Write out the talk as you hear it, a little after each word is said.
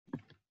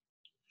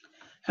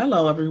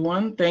Hello,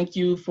 everyone. Thank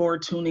you for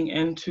tuning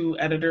in to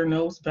Editor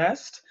Knows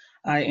Best.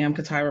 I am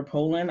Katira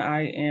Poland.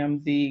 I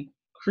am the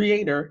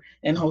creator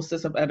and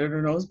hostess of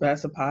Editor Knows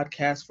Best, a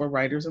podcast for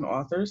writers and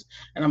authors.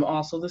 And I'm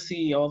also the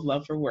CEO of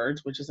Love for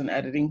Words, which is an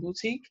editing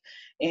boutique.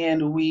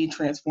 And we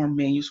transform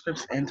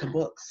manuscripts into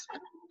books.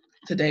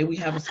 Today we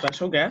have a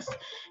special guest.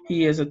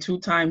 He is a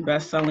two-time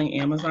best-selling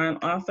Amazon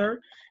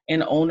author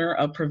and owner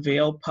of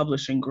Prevail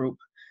Publishing Group.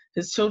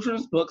 His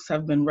children's books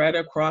have been read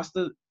across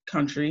the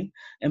country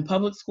in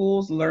public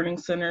schools, learning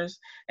centers,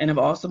 and have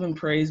also been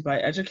praised by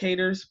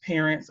educators,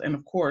 parents, and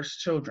of course,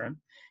 children.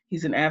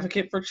 He's an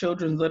advocate for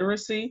children's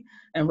literacy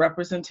and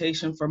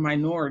representation for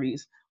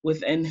minorities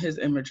within his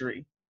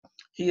imagery.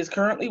 He is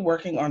currently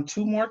working on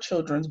two more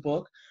children's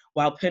books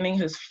while penning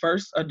his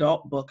first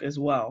adult book as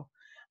well.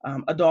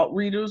 Adult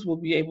readers will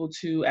be able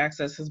to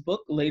access his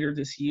book later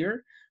this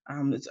year.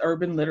 It's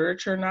urban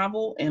literature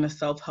novel and a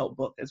self-help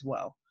book as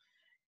well.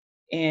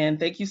 And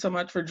thank you so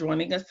much for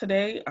joining us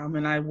today.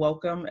 And I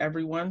welcome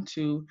everyone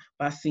to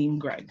Baseem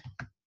Greg.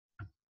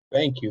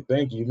 Thank you.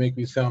 Thank you. You make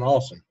me sound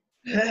awesome.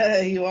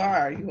 You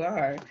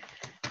are.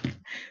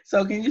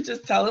 So can you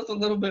just tell us a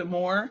little bit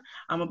more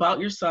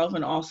about yourself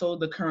and also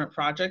the current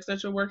projects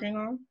that you're working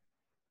on?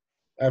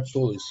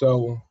 Absolutely.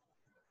 So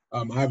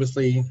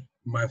obviously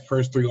my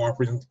first three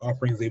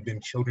offerings, they've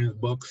been children's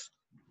books.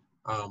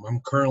 I'm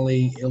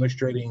currently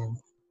illustrating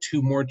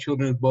two more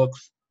children's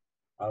books.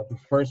 The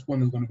first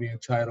one is going to be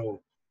entitled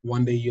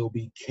One Day You'll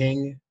Be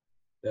King.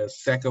 The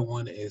second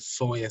one is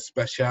Soy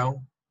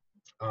Especial.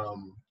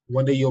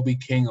 One Day You'll Be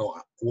King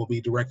will be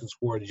directed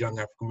towards young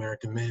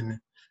African-American men,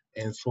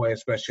 and Soy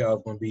Especial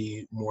is going to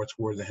be more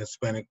towards the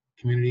Hispanic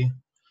community.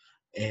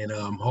 And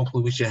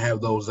hopefully we should have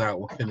those out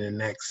within the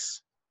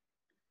next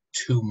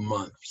 2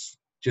 months.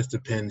 Just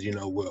depends,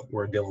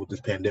 we're dealing with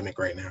this pandemic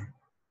right now.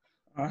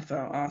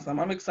 Awesome.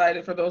 I'm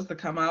excited for those to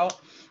come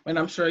out, and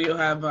I'm sure you'll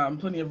have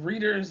plenty of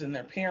readers and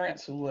their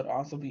parents who would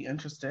also be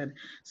interested.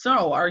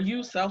 So are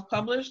you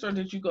self-published, or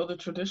did you go the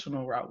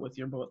traditional route with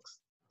your books?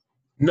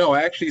 No,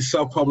 I actually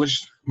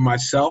self-published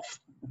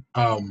myself.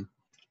 The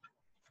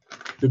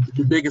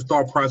biggest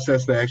thought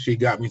process that actually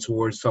got me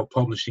towards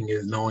self-publishing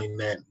is knowing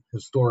that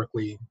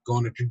historically,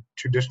 going the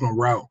traditional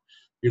route,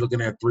 you're looking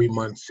at 3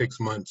 months, 6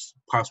 months,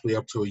 possibly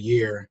up to a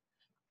year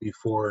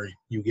before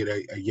you get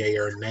a yay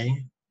or a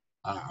nay.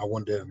 I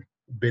wanted to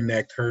bend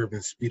that curve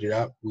and speed it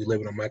up. We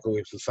live in a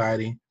microwave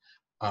society.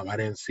 I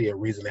didn't see a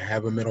reason to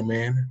have a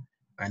middleman.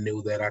 I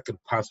knew that I could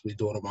possibly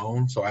do it on my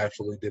own, so I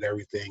absolutely did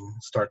everything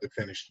start to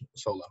finish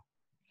solo.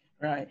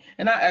 Right.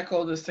 And I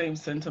echo the same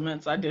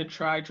sentiments. I did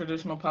try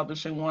traditional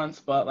publishing once,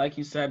 but like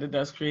you said, it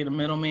does create a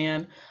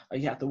middleman.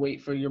 You have to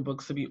wait for your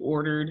books to be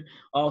ordered,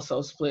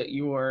 also split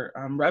your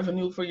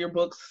revenue for your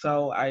books.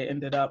 So I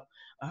ended up,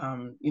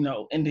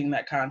 ending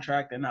that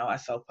contract, and now I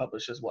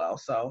self-publish as well.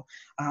 So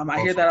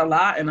I hear that a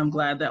lot, and I'm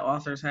glad that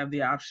authors have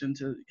the option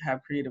to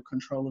have creative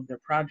control of their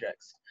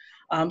projects.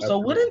 So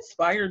what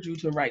inspired you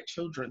to write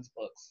children's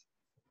books?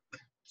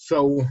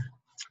 So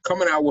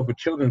coming out with a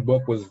children's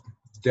book was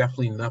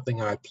definitely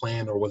nothing I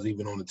planned or was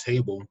even on the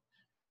table.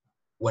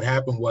 What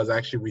happened was I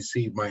actually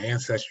received my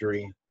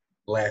ancestry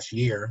last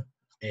year,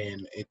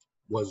 and it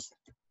was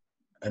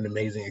an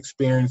amazing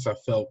experience. I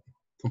felt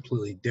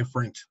completely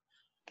different,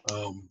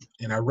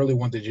 and I really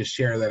wanted to just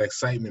share that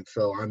excitement.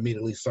 So I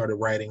immediately started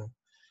writing,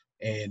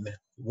 and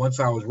once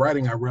I was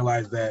writing, I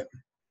realized that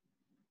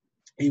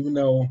even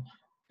though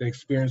the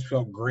experience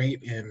felt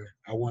great and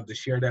I wanted to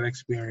share that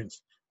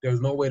experience, there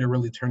was no way to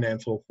really turn that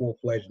into a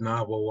full-fledged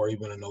novel or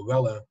even a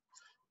novella.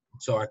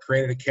 So I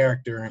created a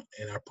character,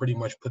 and I pretty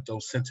much put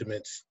those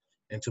sentiments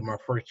into my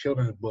first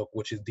children's book,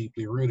 which is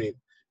deeply rooted.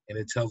 And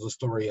it tells the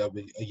story of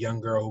a young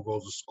girl who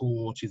goes to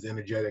school. She's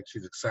energetic,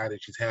 she's excited,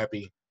 she's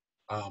happy.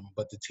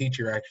 But the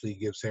teacher actually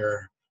gives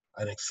her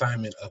an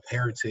assignment of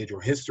Heritage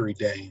or History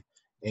Day,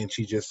 and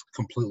she's just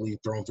completely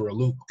thrown through a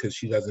loop because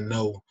she doesn't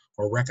know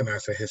or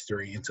recognize her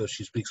history until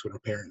she speaks with her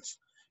parents.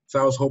 So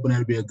I was hoping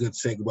that'd be a good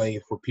segue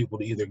for people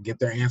to either get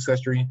their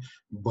ancestry,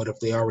 but if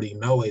they already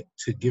know it,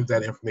 to give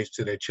that information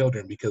to their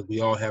children, because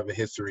we all have a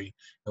history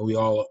and we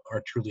all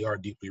truly are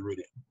deeply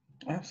rooted.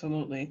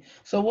 Absolutely.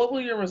 So what were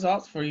your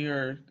results for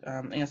your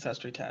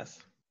ancestry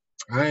test?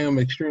 I am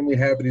extremely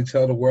happy to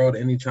tell the world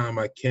anytime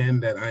I can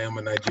that I am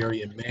a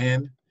Nigerian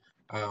man.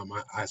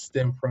 I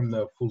stem from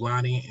the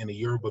Fulani and the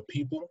Yoruba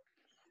people,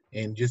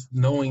 and just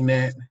knowing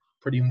that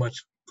pretty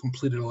much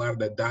completed a lot of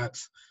the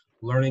dots.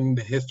 Learning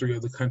the history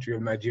of the country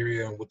of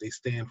Nigeria and what they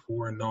stand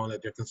for, and knowing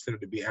that they're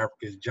considered to be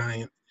Africa's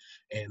giant,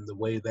 and the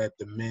way that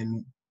the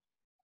men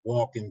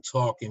walk and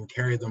talk and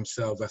carry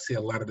themselves, I see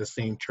a lot of the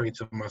same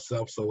traits of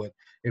myself. So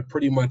it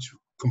pretty much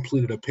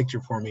completed a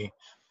picture for me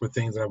for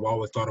things that I've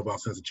always thought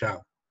about since a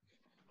child.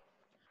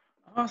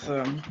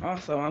 Awesome.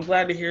 I'm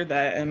glad to hear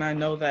that. And I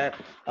know that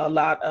a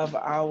lot of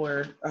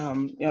our,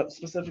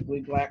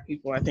 specifically Black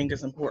people, I think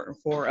it's important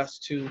for us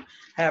to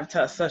have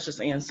such as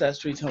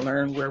ancestry to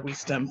learn where we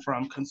stem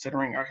from,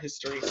 considering our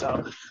history.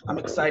 So I'm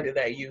excited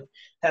that you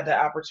had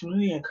the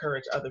opportunity to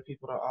encourage other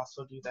people to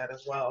also do that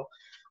as well.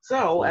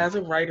 So, as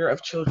a writer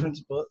of children's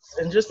books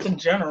and just in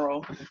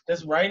general,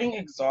 does writing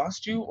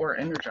exhaust you or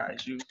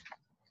energize you?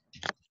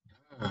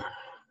 Uh,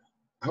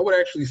 I would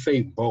actually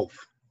say both.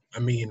 I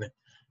mean,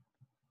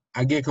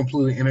 I get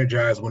completely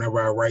energized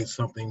whenever I write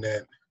something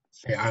that,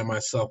 say, I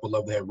myself would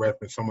love to have read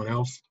from someone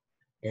else.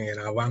 And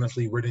I've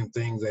honestly written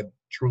things that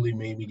truly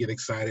made me get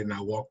excited, and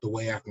I walked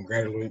away. I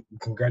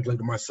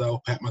congratulated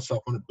myself, pat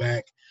myself on the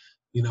back,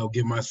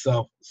 give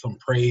myself some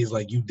praise,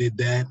 like you did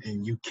that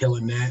and you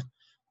killing that.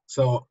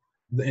 So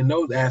in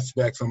those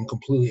aspects, I'm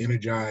completely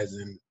energized,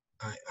 and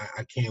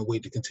I can't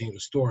wait to continue the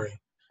story.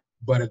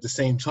 But at the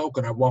same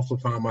token, I've also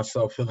found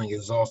myself feeling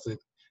exhausted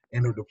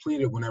and or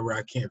depleted whenever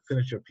I can't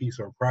finish a piece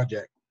or a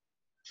project.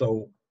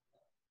 So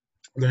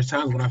there's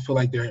times when I feel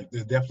like there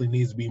definitely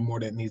needs to be more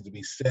that needs to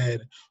be said,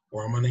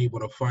 or I'm unable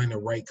to find the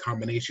right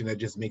combination that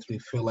just makes me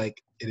feel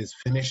like it is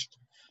finished.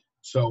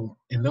 So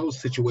in those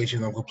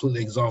situations, I'm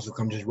completely exhausted.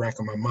 I'm just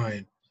racking my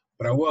mind.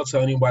 But I will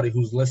tell anybody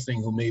who's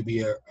listening who may be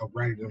a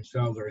writer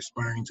themselves or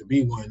aspiring to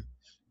be one,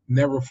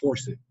 never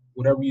force it.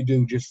 Whatever you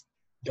do, just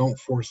don't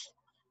force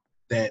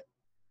that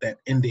that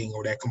ending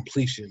or that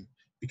completion.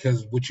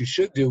 Because what you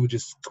should do is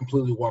just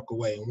completely walk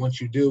away. And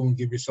once you do and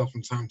give yourself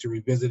some time to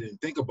revisit it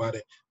and think about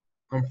it,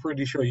 I'm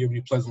pretty sure you'll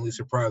be pleasantly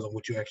surprised on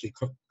what you actually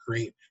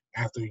create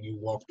after you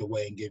walked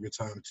away and gave your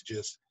time to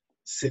just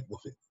sit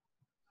with it.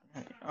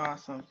 Right,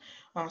 awesome,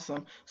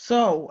 awesome.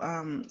 So,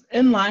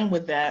 in line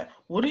with that,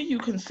 what do you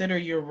consider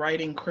your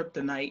writing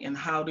kryptonite, and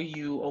how do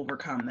you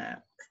overcome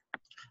that?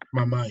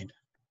 My mind.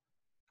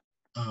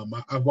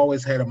 I've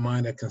always had a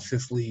mind that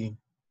consistently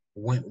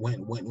went.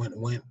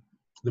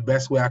 The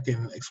best way I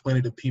can explain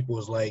it to people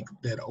is like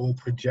that old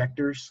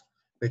projectors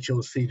that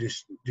you'll see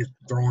just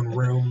throwing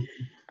room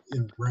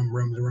in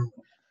room.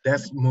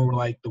 That's more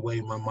like the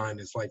way my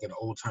mind is, like an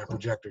old time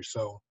projector.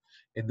 So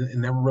it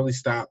never really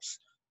stops.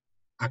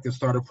 I can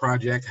start a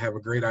project, have a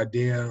great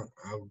idea,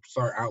 I'll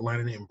start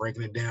outlining it and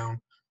breaking it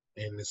down.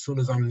 And as soon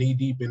as I'm knee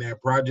deep in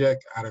that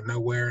project, out of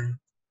nowhere,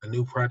 a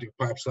new project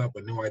pops up,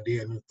 a new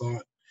idea, a new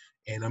thought.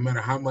 And no matter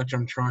how much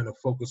I'm trying to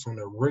focus on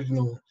the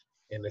original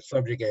and the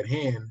subject at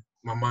hand,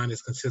 my mind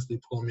is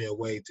consistently pulling me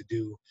away to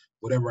do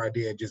whatever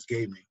idea it just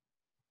gave me.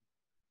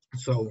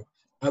 So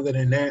other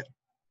than that,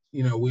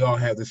 we all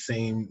have the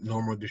same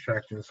normal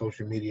distractions,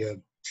 social media,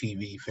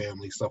 TV,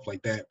 family, stuff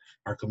like that,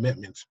 our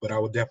commitments. But I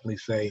would definitely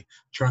say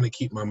trying to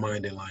keep my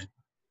mind in line.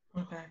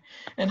 Okay.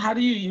 And how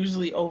do you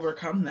usually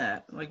overcome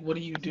that? Like, what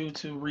do you do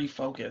to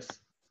refocus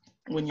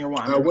when you're Uh,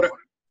 wandering? what I,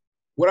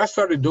 what I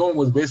started doing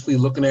was basically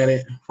looking at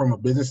it from a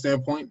business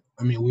standpoint.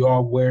 I mean, we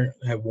all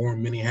have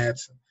worn many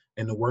hats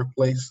in the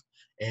workplace,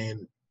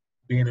 and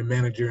being a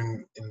manager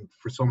and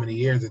for so many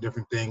years of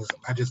different things,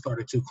 I just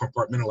started to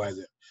compartmentalize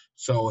it.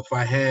 So if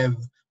I have,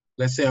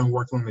 let's say I'm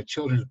working on a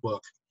children's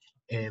book,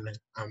 and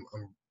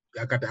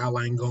I got the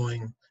outline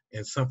going,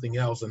 and something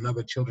else,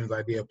 another children's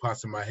idea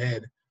pops in my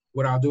head.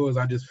 What I'll do is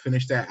I just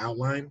finish that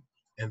outline,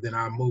 and then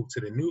I move to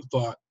the new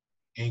thought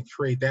and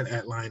create that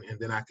outline, and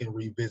then I can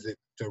revisit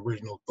the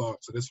original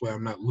thought. So this way,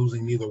 I'm not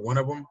losing neither one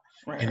of them, and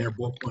Right. they're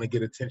both going to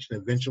get attention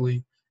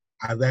eventually.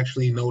 I've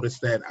actually noticed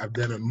that I've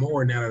done it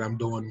more now that I'm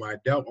doing my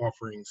adult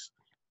offerings,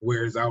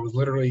 whereas I was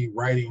literally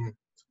writing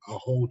a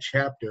whole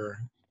chapter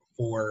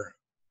for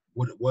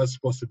what it was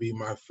supposed to be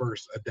my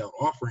first adult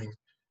offering,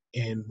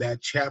 and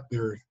that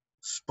chapter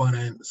spun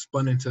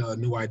into a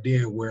new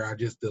idea where I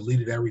just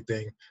deleted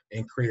everything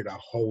and created a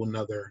whole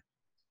nother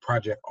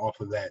project off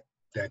of that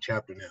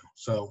chapter now.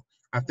 So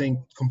I think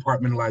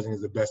compartmentalizing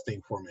is the best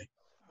thing for me.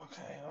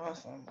 Okay,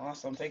 awesome,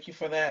 awesome. Thank you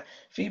for that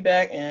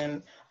feedback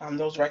and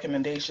those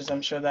recommendations.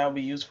 I'm sure that will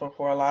be useful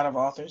for a lot of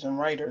authors and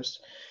writers.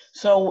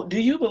 So, do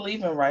you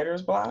believe in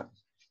writer's block?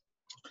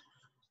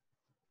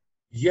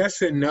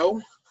 Yes and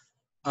no.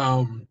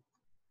 Um,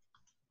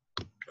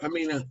 I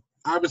mean,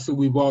 obviously,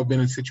 we've all been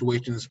in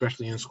situations,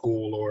 especially in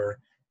school, or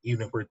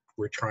even if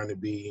we're trying to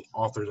be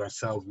authors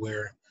ourselves,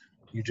 where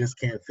you just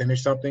can't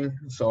finish something.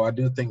 So I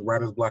do think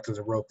writer's block is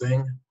a real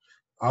thing.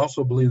 I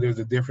also believe there's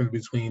a difference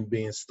between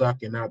being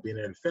stuck and not being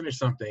able to finish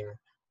something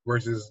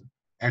versus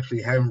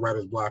actually having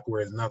writer's block,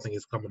 whereas nothing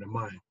is coming to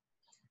mind.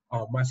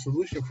 My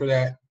solution for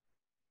that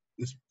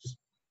is just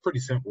pretty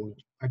simple.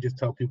 I just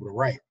tell people to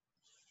write.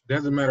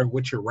 Doesn't matter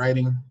what you're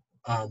writing.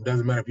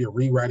 Doesn't matter if you're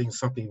rewriting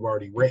something you've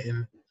already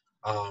written.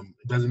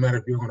 It doesn't matter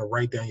if you're going to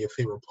write down your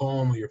favorite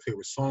poem or your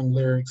favorite song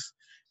lyrics.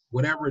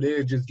 Whatever it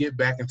is, just get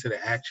back into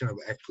the action of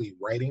actually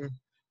writing.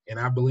 And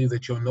I believe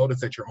that you'll notice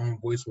that your own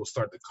voice will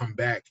start to come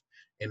back.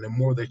 And the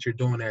more that you're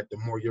doing that, the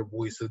more your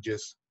voice will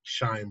just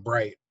shine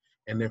bright.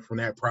 And then from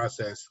that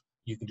process,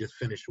 you can just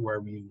finish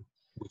wherever you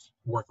was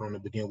working on to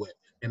begin with.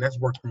 And that's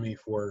worked for me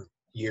for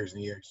years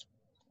and years.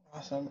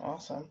 Awesome,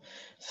 awesome.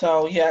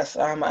 So yes,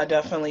 I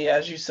definitely,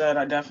 as you said,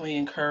 I definitely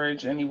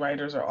encourage any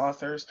writers or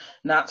authors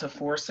not to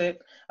force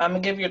it.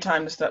 And give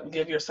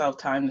yourself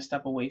time to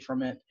step away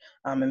from it,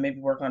 and maybe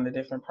work on a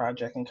different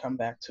project and come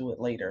back to it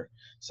later.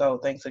 So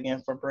thanks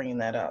again for bringing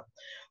that up.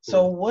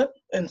 So Cool. what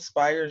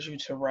inspires you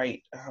to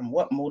write?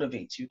 What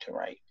motivates you to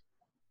write?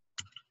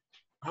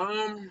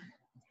 Um,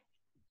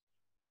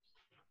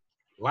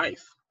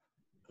 Life.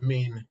 I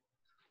mean,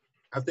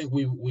 I think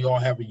we all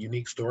have a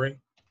unique story.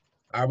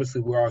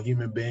 Obviously, we're all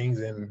human beings,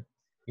 and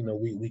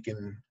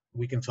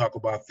we can talk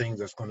about things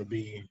that's going to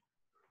be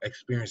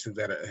experiences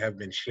that have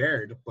been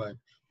shared, but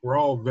we're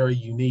all very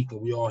unique,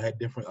 and we all had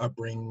different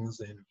upbringings,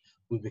 and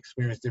we've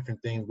experienced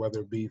different things, whether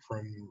it be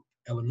from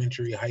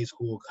elementary, high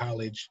school,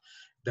 college.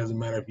 Doesn't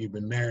matter if you've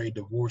been married,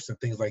 divorced, and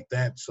things like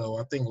that. So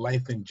I think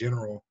life in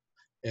general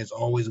is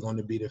always going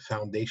to be the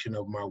foundation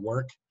of my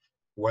work,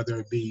 whether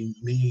it be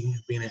me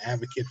being an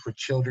advocate for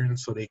children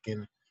so they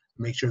can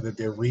make sure that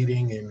they're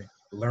reading and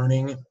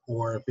learning,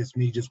 or if it's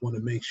me just want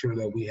to make sure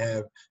that we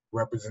have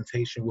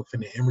representation within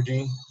the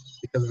imaging.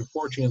 Because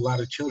unfortunately, a lot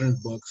of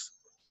children's books,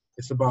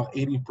 it's about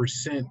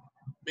 80%,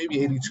 maybe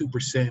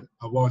 82%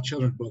 of all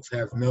children's books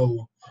have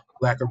no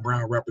black or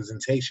brown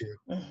representation.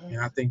 Hmm. And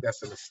I think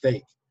that's a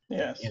mistake.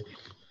 Yes. And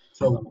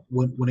so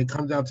when it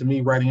comes down to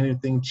me writing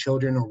anything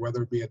children or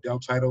whether it be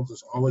adult titles,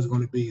 it's always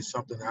going to be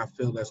something I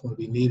feel that's going to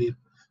be needed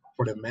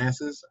for the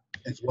masses,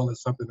 as well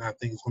as something I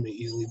think is going to be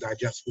easily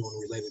digestible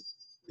and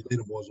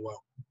relatable as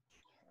well.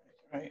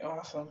 Right,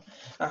 awesome.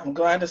 I'm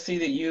glad to see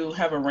that you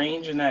have a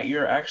range and that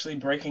you're actually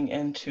breaking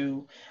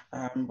into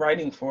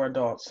writing for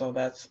adults. So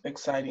that's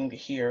exciting to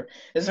hear.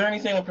 Is there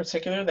anything in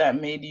particular that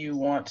made you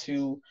want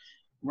to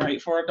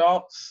write for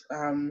adults?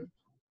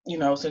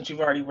 Since you've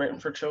already written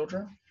for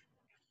children.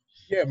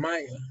 Yeah,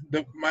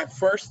 my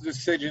first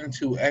decision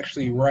to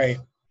actually write,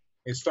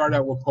 it started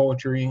out with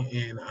poetry,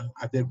 and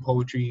I did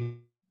poetry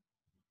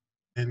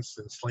and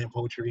slam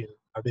poetry, and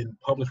I've been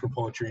published for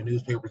poetry in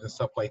newspapers and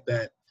stuff like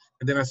that.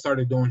 And then I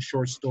started doing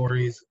short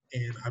stories,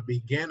 and I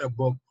began a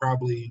book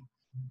probably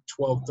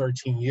 12,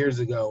 13 years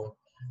ago,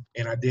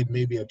 and I did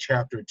maybe a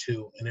chapter or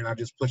two, and then I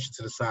just pushed it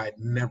to the side,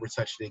 never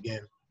touched it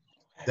again.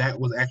 That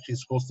was actually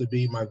supposed to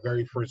be my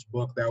very first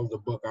book. That was the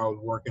book I was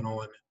working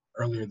on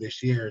earlier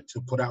this year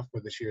to put out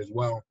for this year as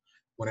well,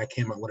 when I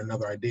came up with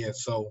another idea.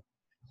 So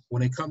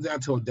when it comes down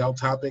to adult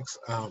topics,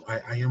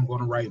 I am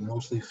going to write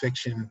mostly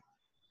fiction,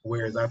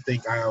 whereas I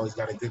think I always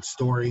got a good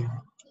story,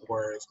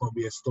 where it's going to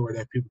be a story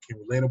that people can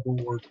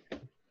relatable or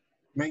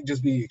might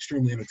just be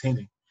extremely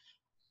entertaining.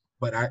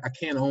 But I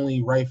can't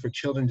only write for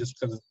children just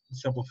because of the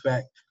simple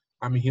fact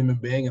I'm a human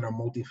being and I'm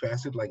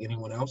multifaceted like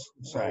anyone else.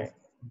 So Right.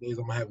 some days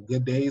I'm gonna have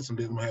good days, some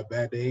days I'm gonna have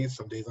bad days,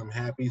 some days I'm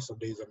happy, some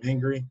days I'm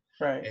angry,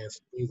 Right. and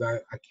some days I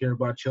care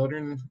about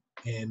children,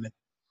 and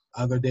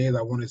other days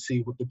I want to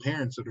see what the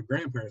parents or the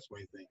grandparents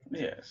might think.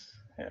 Yes,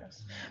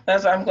 yes.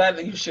 I'm glad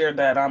that you shared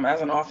that. As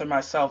an author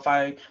myself,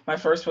 my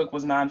first book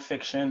was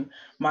nonfiction.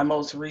 My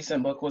most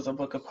recent book was a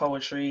book of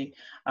poetry.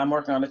 I'm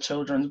working on a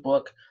children's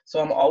book, so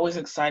I'm always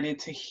excited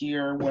to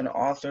hear when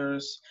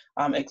authors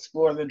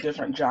explore the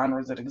different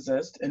genres that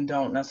exist and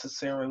don't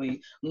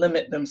necessarily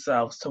limit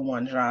themselves to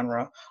one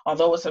genre.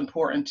 Although it's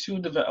important to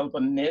develop a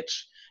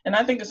niche, and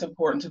I think it's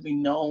important to be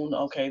known.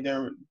 Okay,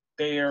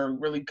 they are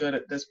really good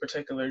at this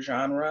particular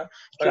genre,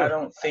 but I Sure.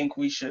 don't think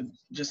we should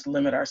just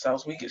limit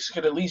ourselves. We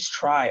should at least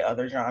try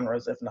other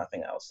genres, if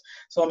nothing else.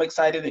 So I'm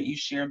excited that you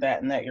shared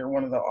that and that you're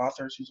one of the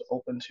authors who's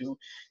open to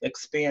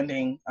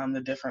expanding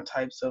the different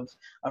types of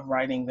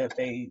writing that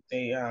they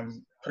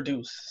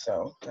produce.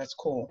 So that's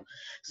cool.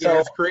 Yeah, So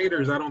as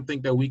creators, I don't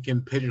think that we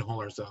can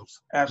pigeonhole ourselves.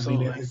 I mean,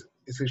 absolutely,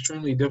 it's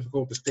extremely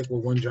difficult to stick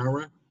with one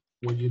genre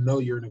when you know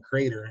you're a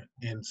creator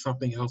and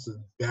something else is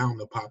bound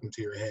to pop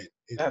into your head.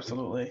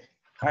 absolutely.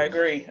 I Yeah.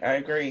 agree. I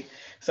agree.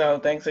 So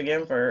thanks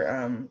again for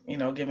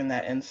giving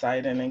that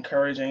insight and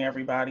encouraging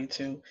everybody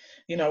to,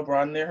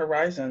 broaden their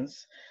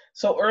horizons.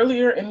 So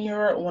earlier in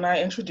when I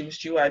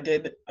introduced you, I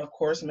did of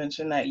course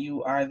mention that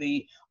you are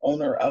the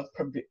owner of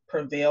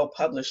Prevail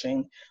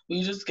Publishing. Will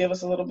you just give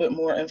us a little bit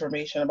more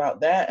information about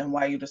that and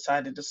why you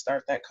decided to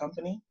start that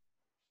company?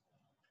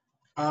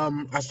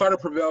 I started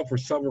Prevail for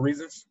several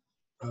reasons.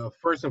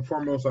 First and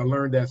foremost, I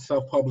learned that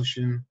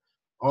self-publishing,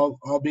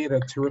 albeit a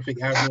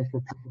terrific avenue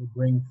for people to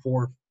bring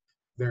forth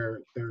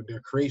their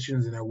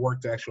creations and their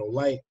work to actual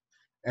light,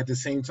 at the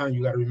same time,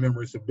 you got to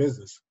remember it's a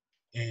business.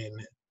 And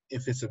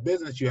if it's a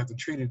business, you have to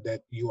treat it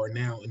that you are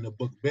now in the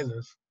book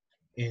business.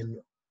 And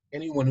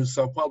anyone who's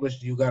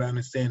self-published, you got to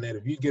understand that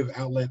if you give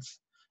outlets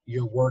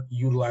your work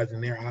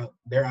utilizing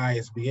their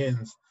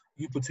ISBNs,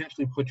 you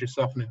potentially put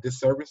yourself in a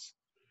disservice,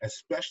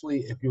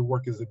 especially if your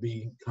work is to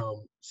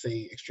become,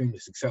 say, extremely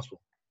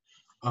successful.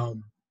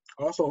 Um,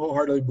 I also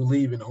wholeheartedly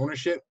believe in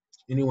ownership.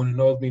 Anyone who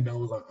knows me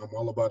knows I'm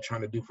all about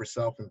trying to do for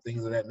self and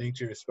things of that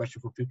nature,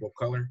 especially for people of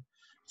color.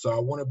 So I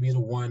want to be the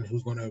one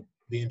who's going to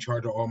be in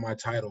charge of all my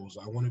titles.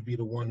 I want to be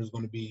the one who's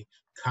going to be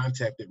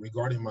contacted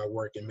regarding my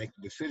work and make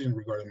the decisions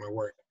regarding my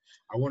work.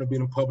 I want to be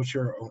the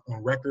publisher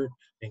on record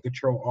and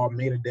control all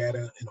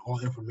metadata and all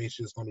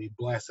information is going to be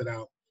blasted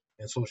out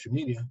in social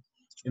media.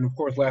 And of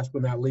course, last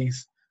but not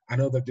least, I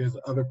know that there's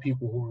other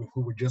people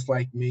who were just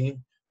like me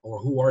or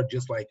who are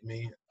just like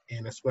me,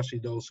 and especially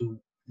those who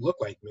look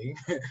like me,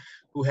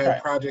 who have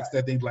Right. projects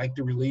that they'd like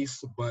to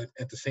release, but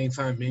at the same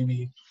time,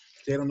 maybe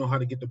they don't know how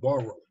to get the ball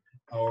rolling,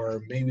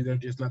 or maybe they're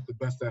just not the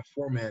best at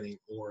formatting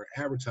or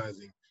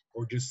advertising,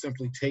 or just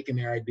simply taking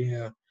their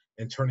idea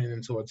and turn it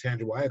into a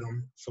tangible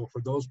item. So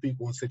for those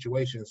people in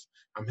situations,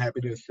 I'm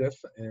happy to assist,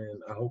 and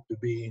I hope to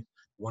be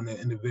one of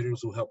the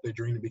individuals who help their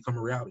dream to become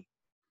a reality.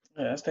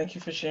 Yes, thank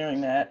you for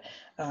sharing that.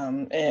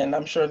 And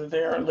I'm sure that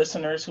there are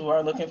listeners who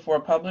are looking for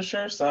a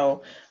publisher.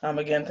 So,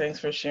 again, thanks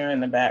for sharing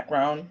the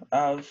background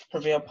of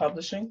Prevail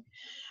Publishing.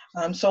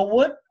 So,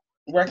 what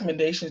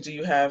recommendations do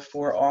you have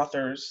for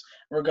authors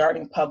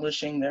regarding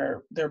publishing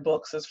their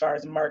books as far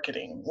as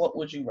marketing? What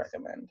would you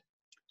recommend?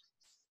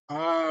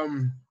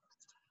 Um,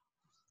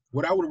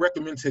 what I would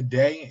recommend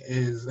today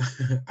is,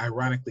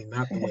 ironically,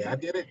 not the way I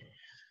did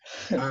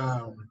it.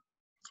 Um,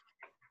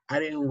 I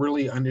didn't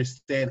really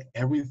understand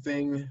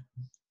everything.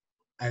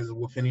 As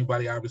with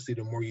anybody, obviously,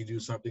 the more you do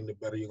something, the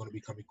better you're going to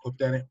become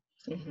equipped at it.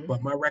 Hmm.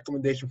 But my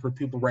recommendation for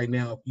people right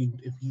now,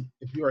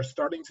 if you are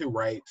starting to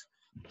write,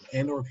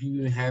 and or if you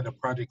even had a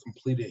project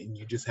completed and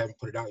you just haven't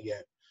put it out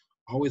yet,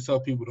 I always tell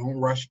people, don't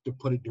rush to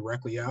put it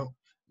directly out.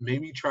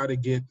 Maybe try to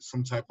get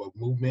some type of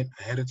movement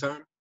ahead of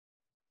time.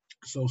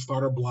 So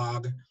start a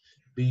blog,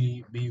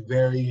 be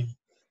very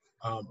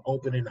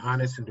open and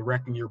honest and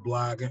direct in your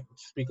blog.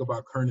 Speak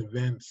about current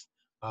events.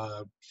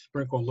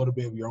 Sprinkle a little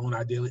bit of your own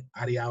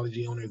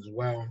ideology on it as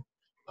well.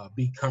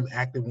 Become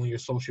active on your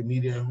social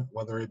media,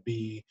 whether it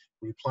be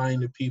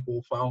replying to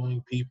people,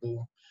 following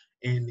people,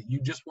 and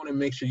you just want to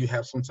make sure you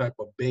have some type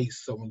of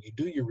base. So when you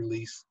do your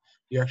release,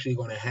 you're actually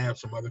going to have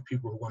some other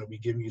people who are going to be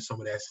giving you some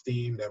of that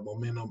steam, that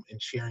momentum,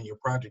 and sharing your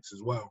projects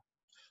as well.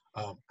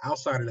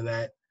 Outside of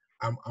that,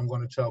 I'm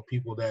going to tell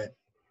people that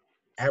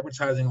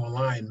advertising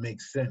online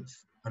makes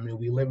sense. I mean,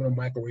 we live in a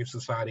microwave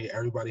society.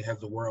 Everybody has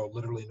the world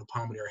literally in the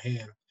palm of their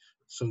hand.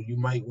 So you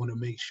might want to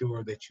make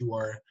sure that you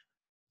are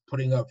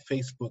putting up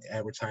Facebook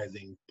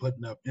advertising,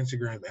 putting up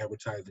Instagram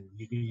advertising.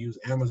 You can use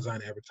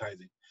Amazon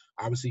advertising.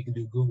 Obviously, you can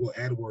do Google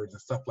AdWords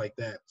and stuff like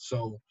that.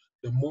 So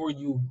the more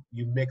you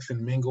mix and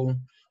mingle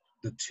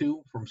the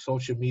two, from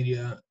social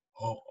media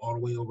all the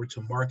way over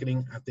to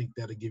marketing, I think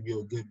that'll give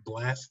you a good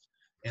blast.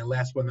 And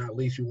last but not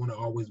least, you want to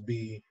always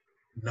be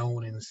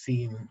known and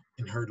seen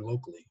and heard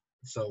locally.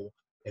 So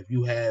if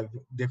you have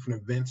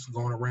different events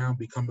going around,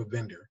 become a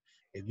vendor.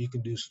 If you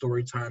can do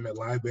story time at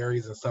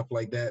libraries and stuff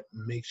like that,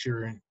 make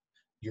sure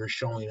you're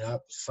showing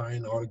up,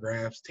 sign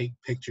autographs, take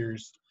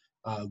pictures,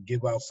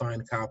 give out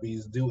signed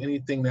copies, do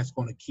anything that's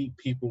going to keep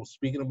people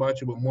speaking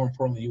about you. But more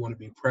importantly, you want to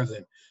be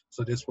present.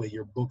 So this way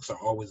your books are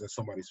always in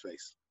somebody's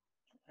face.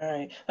 All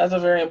right. That's a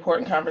very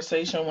important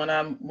conversation when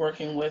I'm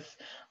working with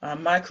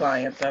my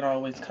clients. That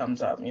always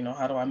comes up.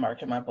 How do I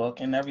market my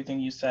book? And everything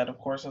you said, of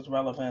course, is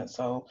relevant.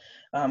 So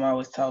I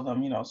always tell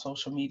them,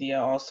 social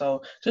media,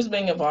 also just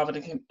being involved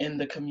in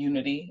the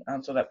community,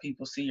 so that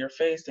people see your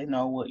face, they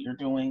know what you're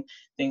doing,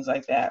 things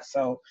like that.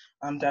 So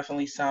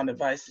definitely sound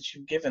advice that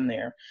you've given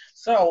there.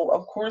 So,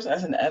 of course,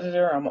 as an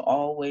editor, I'm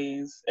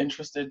always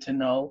interested to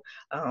know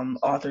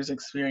authors'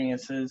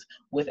 experiences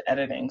with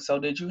editing. So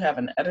did you have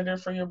an editor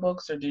for your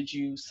books or did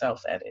you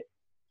self-edit?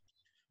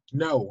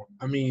 No,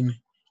 I mean,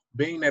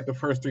 being that the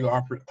first three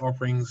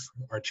offerings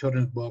are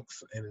children's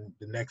books and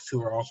the next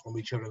two are also going to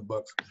be children's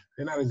books,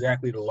 they're not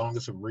exactly the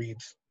longest of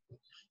reads.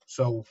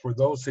 So for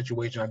those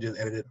situations, I just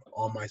edit it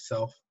all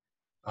myself.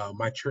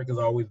 My trick has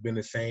always been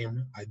the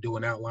same. I do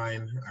an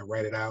outline, I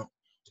write it out,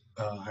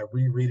 I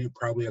reread it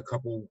probably a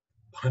couple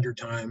hundred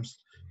times.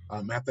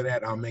 After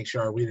that, I'll make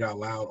sure I read it out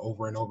loud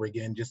over and over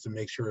again just to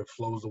make sure it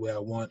flows the way I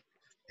want.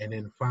 And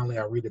then finally,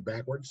 I read it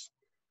backwards.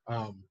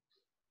 Um,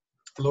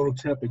 a little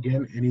tip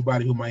again,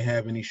 anybody who might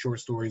have any short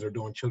stories or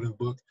doing children's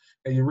book,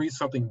 and you read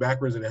something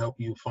backwards, it'll help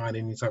you find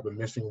any type of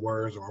missing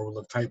words or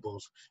overlook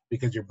typos,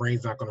 because your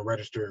brain's not going to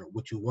register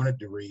what you wanted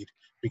to read,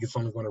 because it's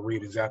only going to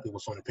read exactly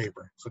what's on the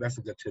paper. So that's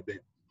a good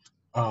tidbit.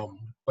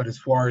 But as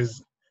far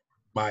as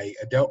my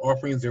adult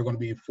offerings, they're going to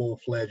be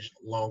full-fledged,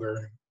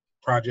 longer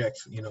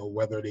projects,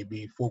 whether they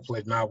be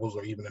full-fledged novels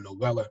or even a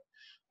novella.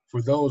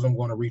 For those, I'm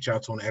going to reach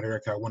out to an editor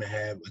because I want to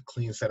have a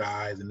clean set of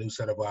eyes, a new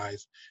set of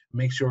eyes,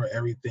 make sure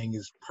everything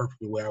is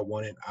perfectly where I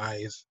want it,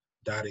 I's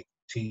dotted,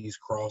 T's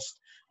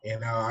crossed.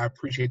 And I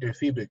appreciate their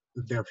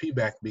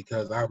feedback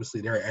because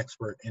obviously they're an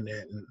expert in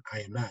that, and I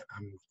am not.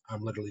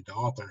 I'm literally the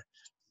author.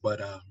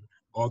 But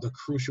all the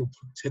crucial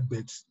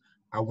tidbits,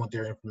 I want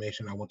their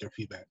information. I want their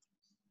feedback.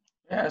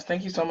 Yes,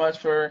 thank you so much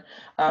for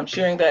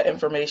sharing that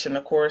information.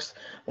 Of course,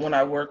 when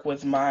I work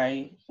with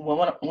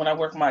when I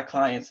work with my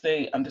clients,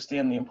 they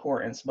understand the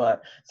importance.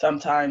 But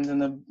sometimes in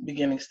the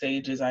beginning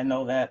stages, I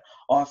know that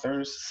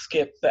authors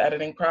skip the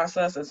editing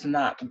process. It's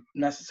not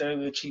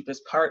necessarily the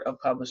cheapest part of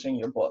publishing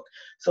your book.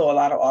 So a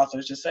lot of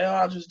authors just say, "Oh,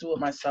 I'll just do it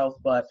myself."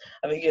 But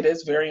I think it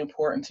is very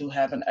important to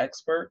have an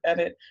expert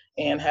edit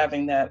and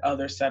having that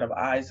other set of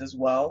eyes as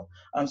well,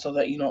 so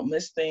that you don't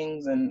miss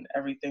things and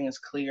everything is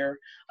clear,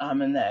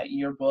 and that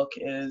your book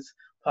is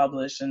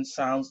published and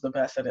sounds the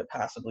best that it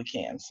possibly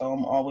can. So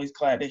I'm always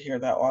glad to hear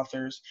that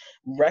authors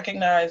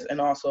recognize and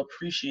also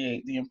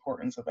appreciate the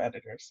importance of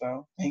editors.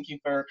 So thank you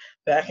for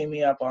backing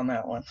me up on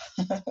that one.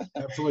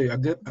 Absolutely. A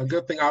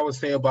good thing I would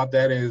say about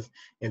that is,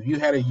 if you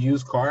had a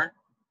used car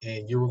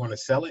and you were going to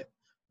sell it,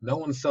 no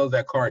one sells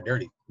that car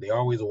dirty. They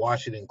always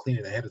wash it and clean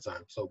it ahead of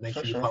time. So make For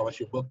sure you sure. polish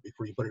your book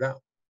before you put it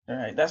out. All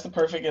right, that's the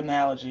perfect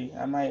analogy.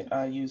 I might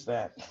use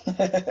that.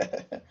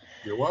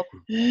 You're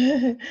welcome.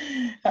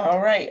 All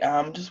right,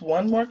 just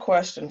one more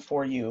question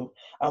for you.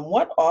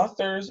 What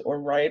authors or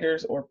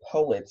writers or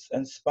poets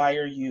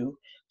inspire you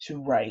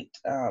to write,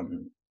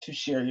 to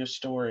share your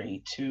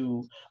story,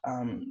 to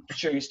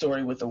share your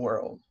story with the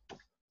world?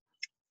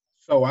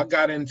 So I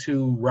got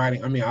into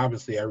writing. I mean,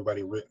 obviously,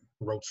 everybody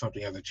wrote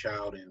something as a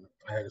child, and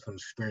I had some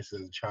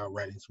experiences as a child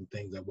writing some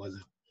things that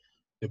wasn't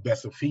the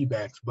best of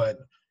feedbacks. But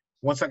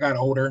once I got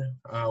older,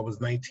 I was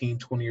 19,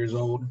 20 years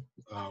old.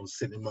 I was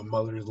sitting in my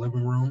mother's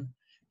living room,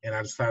 and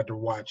I decided to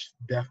watch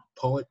Deaf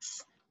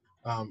Poets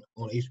on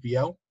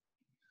HBO.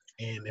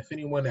 And if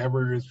anyone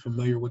ever is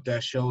familiar with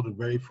that show, the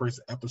very first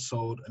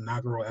episode,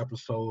 inaugural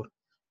episode,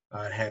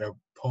 had a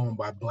poem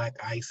by Black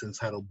Ice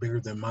entitled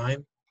Bigger Than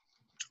Mine.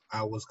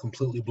 I was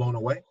completely blown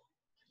away.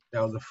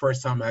 That was the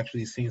first time I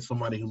actually seen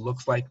somebody who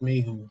looks like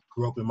me, who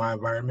grew up in my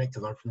environment,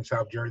 because I'm from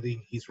South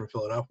Jersey. He's from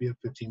Philadelphia,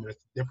 15 minutes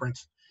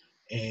difference.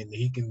 And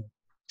he can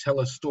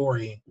tell a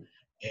story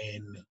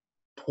and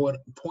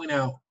point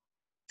out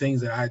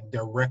things that I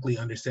directly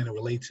understand and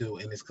relate to,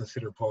 and it's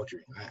considered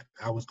poetry.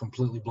 I was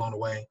completely blown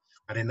away.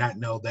 I did not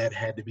know that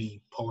had to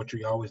be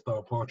poetry. I always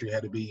thought poetry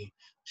had to be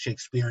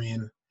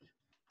Shakespearean.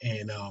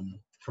 And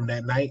from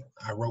that night,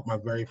 I wrote my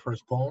very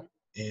first poem,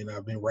 and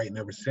I've been writing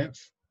ever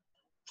since.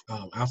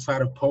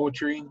 Outside of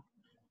poetry,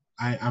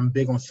 I'm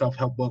big on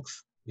self-help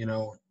books.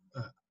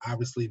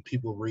 Obviously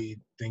people read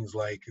things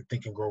like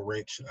Think and Grow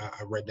Rich.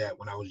 I read that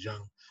when I was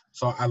young.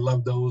 So I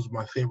love those.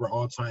 My favorite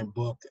all-time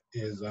book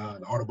is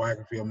the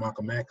autobiography of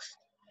Malcolm X.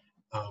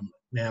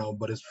 Now,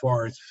 but as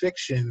far as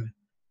fiction,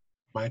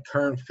 my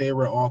current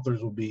favorite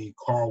authors will be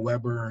Carl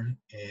Weber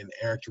and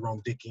Eric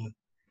Jerome Dickey.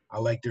 I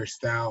like their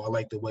style. I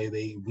like the way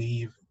they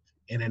weave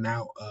in and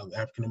out of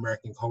African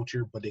American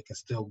culture, but they can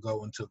still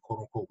go into quote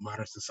unquote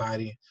modern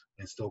society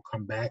and still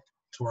come back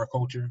to our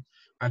culture.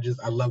 I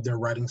love their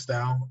writing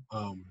style.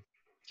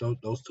 So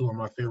those two are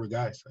my favorite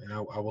guys, and I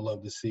would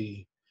love to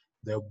see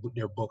their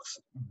books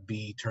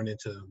be turned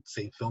into,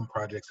 say, film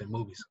projects and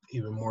movies,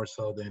 even more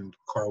so than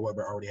Carl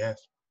Weber already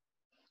has.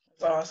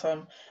 That's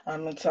awesome.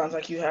 It sounds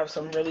like you have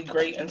some really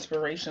great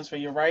inspirations for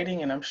your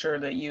writing, and I'm sure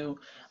that you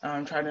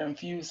try to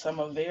infuse some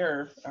of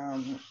their,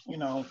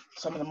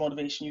 some of the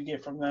motivation you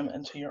get from them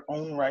into your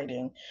own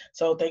writing.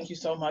 So thank you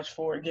so much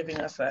for giving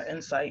us that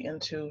insight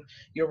into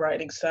your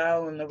writing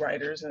style and the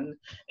writers and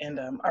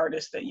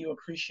artists that you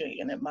appreciate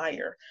and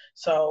admire.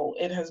 So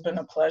it has been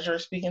a pleasure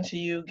speaking to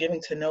you,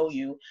 getting to know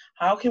you.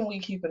 How can we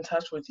keep in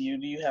touch with you?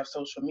 Do you have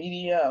social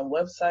media, a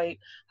website?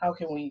 How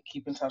can we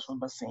keep in touch with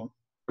Baseem?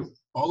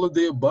 All of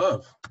the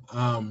above.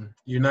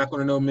 You're not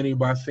going to know many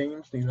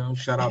Baseems.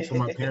 Shout out to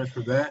my parents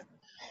for that.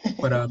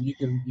 But you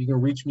can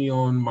reach me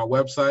on my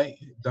website,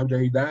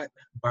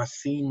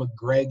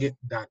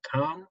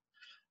 www.baseemmcgregg.com.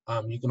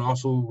 You can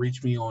also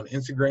reach me on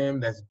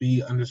Instagram. That's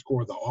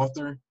B_the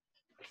author.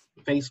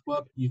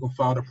 Facebook, you can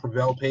follow the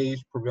Prevail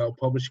page, Prevail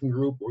Publishing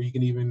Group, or you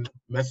can even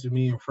message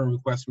me and friend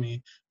request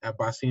me at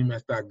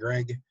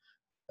baseem.greg.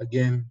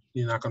 Again,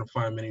 you're not going to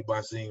find many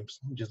Baseems.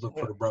 Just look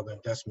for the brother.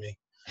 That's me.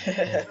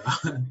 And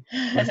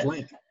let's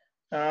link.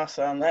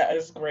 Awesome. That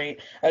is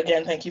great.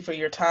 Again, thank you for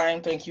your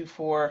time. Thank you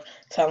for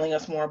telling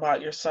us more about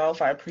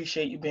yourself. I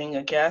appreciate you being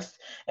a guest.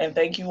 And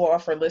thank you all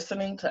for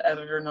listening to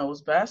Editor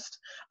Knows Best.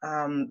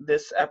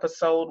 This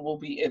episode will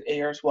be,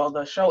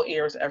 the show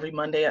airs every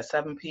Monday at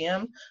 7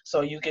 p.m.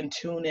 So you can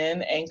tune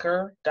in,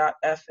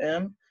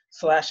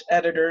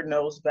 anchor.fm/editor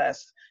knows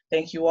best.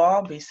 Thank you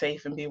all. Be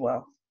safe and be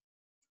well.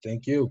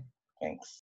 Thank you. Thanks.